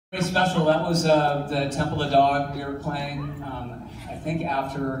Very special. That was the Temple of Dog we were playing, I think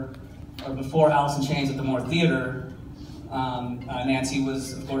after or before Alice in Chains at the Moore Theater. Nancy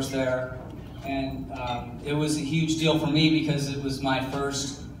was, of course, there. And it was a huge deal for me because it was my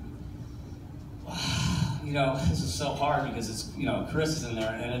first, you know, this is so hard because it's, you know, Chris is in there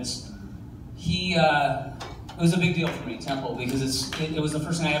and it was a big deal for me, Temple, because it was the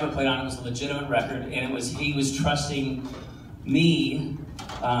first thing I ever played on. It was a legitimate record, and he was trusting me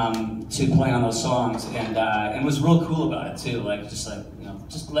to play on those songs, and was real cool about it too. Like, just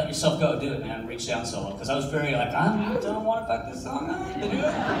let yourself go, do it, man. Reach down solo, because I was very like, I don't want to fuck this song.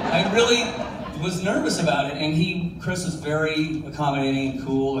 I really was nervous about it, and Chris was very accommodating and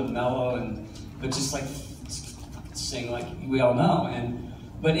cool and mellow, but just like sing like we all know.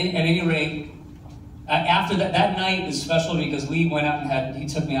 But at any rate, after that night is special because we went out and he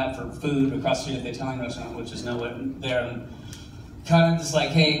took me out for food across the street at the Italian restaurant, which is nowhere there. And kind of just like,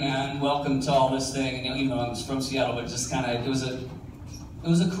 hey man, welcome to all this thing. And, you know, even though I was from Seattle, but just kind of, it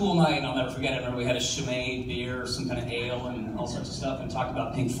was a cool night, and I'll never forget it. I remember we had a Chimay beer, some kind of ale, and all sorts of stuff, and talked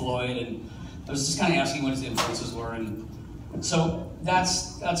about Pink Floyd, and I was just kind of asking what his influences were, and so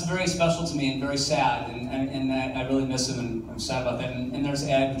that's very special to me and very sad, and I really miss him, and I'm sad about that. And there's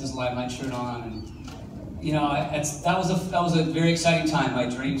Ed with his Limelight shirt on, and you know, that was a very exciting time. My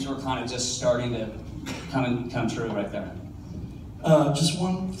dreams were kind of just starting to come true right there. Just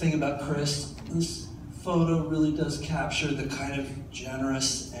one thing about Chris, this photo really does capture the kind of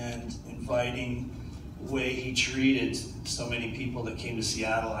generous and inviting way he treated so many people that came to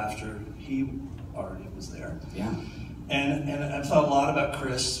Seattle after he already was there. Yeah. And I've thought a lot about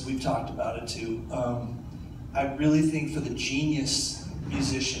Chris, we've talked about it too. I really think for the genius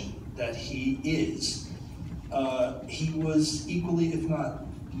musician that he is, he was equally, if not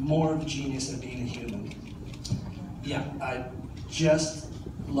more of a genius at being a human. Yeah. I just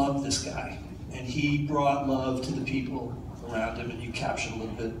love this guy, and he brought love to the people around him, and you captured a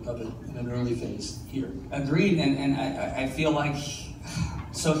little bit of it in an early phase here. Agreed, and I feel like,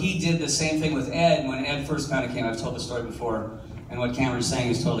 so he did the same thing with Ed when Ed first kind of came. I've told the story before, and what Cameron's saying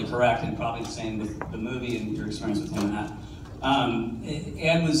is totally correct, and probably the same with the movie and your experience with him and that.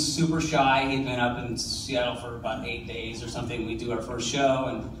 Ed was super shy. He'd been up in Seattle for about 8 days or something. We do our first show,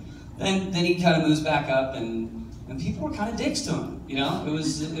 and then he kind of moves back up, and people were kind of dicks to him. You know, it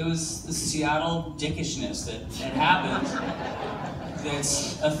was the Seattle dickishness that happened.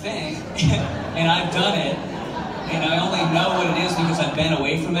 That's a thing, and I've done it, and I only know what it is because I've been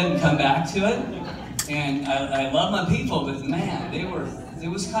away from it and come back to it. And I love my people, but man, it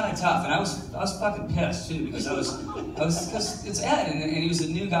was kind of tough, and I was fucking pissed too because because it's Ed, and he was a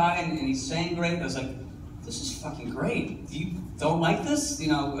new guy, and he sang great. And I was like, this is fucking great. You don't like this, you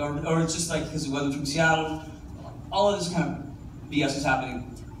know, or it's just like because he wasn't from Seattle. All of this kind of BS was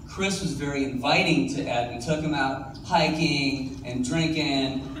happening. Chris was very inviting to Ed and took him out hiking and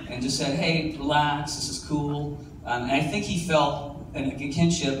drinking and just said, hey, relax, this is cool. And I think he felt a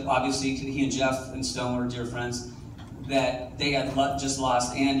kinship, obviously, he and Jeff and Stone were dear friends, that they had just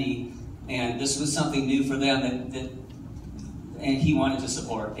lost Andy, and this was something new for them and he wanted to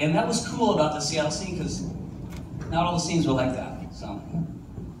support. And that was cool about the Seattle scene, because not all the scenes were like that. So.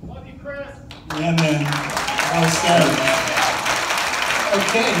 Love you, Chris. Yeah, man. Well said.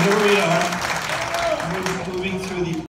 Okay, here we are.